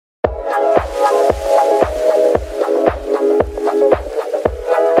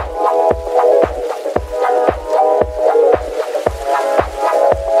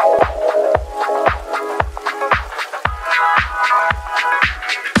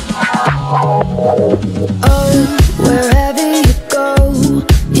Oh, wherever you go,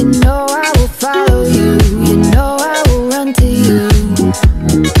 you know I will follow you. You know I will run to you.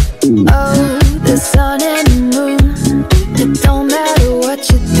 Oh, the sun and the moon, it don't matter what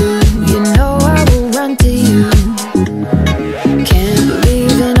you do. You know I will run to you. Can't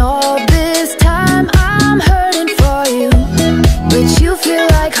believe in all this time I'm hurting for you, but you feel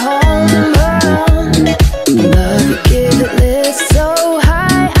like home around. Love you give it lifts so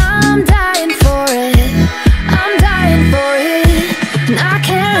high, I'm dying for it. I'm dying for it, and I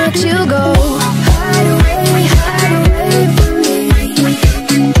can't let you go. Hide away from me. Hide away from me.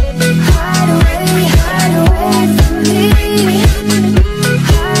 Hide away from me.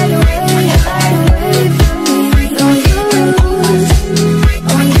 Don't you lose,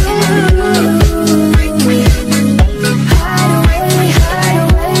 oh you lose. Hide away from me. Hide away from me. Hide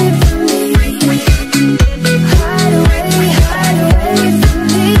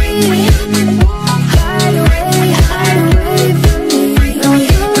away from me. Don't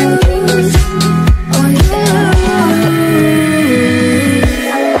you lose, oh you lose.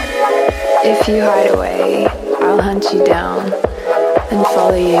 If you hide away, I'll hunt you down and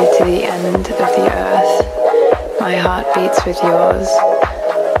follow you to the end of the earth. My heart beats with yours,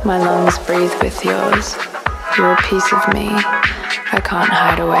 my lungs breathe with yours. You're a piece of me, I can't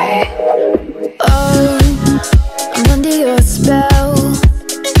hide away.